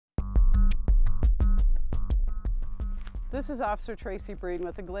This is Officer Tracy Breeden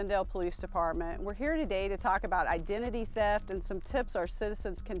with the Glendale Police Department. We're here today to talk about identity theft and some tips our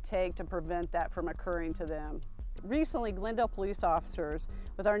citizens can take to prevent that from occurring to them. Recently, Glendale police officers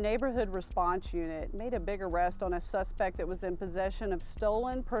with our neighborhood response unit made a big arrest on a suspect that was in possession of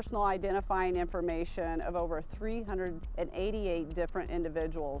stolen personal identifying information of over 388 different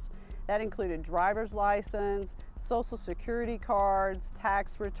individuals. That included driver's license, social security cards,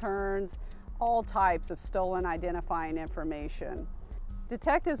 tax returns, all types of stolen identifying information.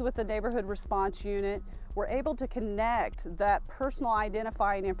 Detectives with the neighborhood response unit were able to connect that personal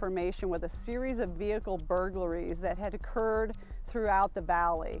identifying information with a series of vehicle burglaries that had occurred throughout the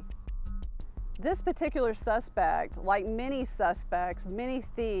valley. This particular suspect, like many suspects, many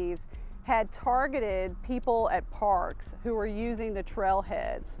thieves, had targeted people at parks who were using the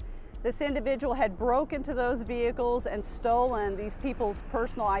trailheads. This individual had broken into those vehicles and stolen these people's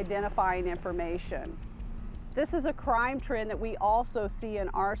personal identifying information. This is a crime trend that we also see in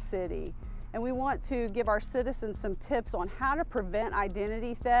our city, and we want to give our citizens some tips on how to prevent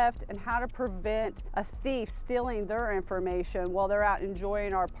identity theft and how to prevent a thief stealing their information while they're out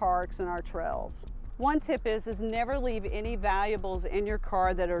enjoying our parks and our trails. One tip is never leave any valuables in your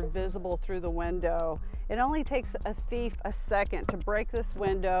car that are visible through the window. It only takes a thief a second to break this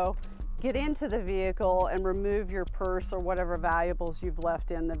window, get into the vehicle, and remove your purse or whatever valuables you've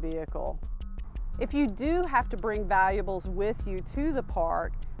left in the vehicle. If you do have to bring valuables with you to the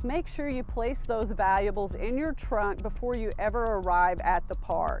park, make sure you place those valuables in your trunk before you ever arrive at the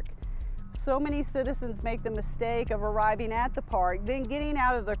park. So many citizens make the mistake of arriving at the park, then getting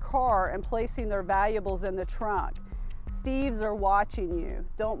out of their car and placing their valuables in the trunk. Thieves are watching you.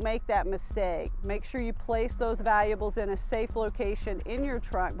 Don't make that mistake. Make sure you place those valuables in a safe location in your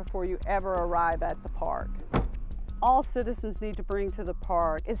trunk before you ever arrive at the park. All citizens need to bring to the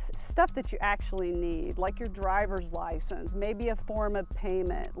park is stuff that you actually need, like your driver's license, maybe a form of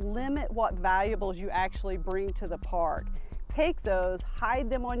payment. Limit what valuables you actually bring to the park. Take those, hide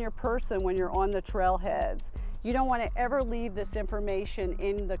them on your person when you're on the trailheads. You don't want to ever leave this information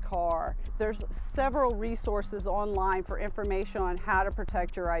in the car. There's several resources online for information on how to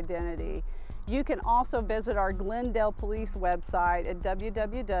protect your identity. You can also visit our Glendale Police website at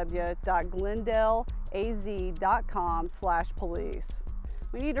www.glendaleaz.com/police.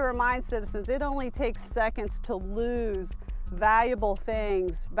 We need to remind citizens it only takes seconds to lose valuable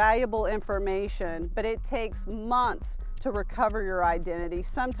things, valuable information, but it takes months to recover your identity,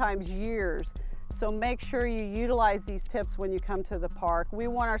 sometimes years. So make sure you utilize these tips when you come to the park. We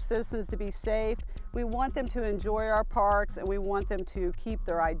want our citizens to be safe, we want them to enjoy our parks, and we want them to keep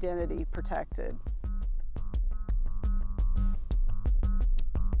their identity protected.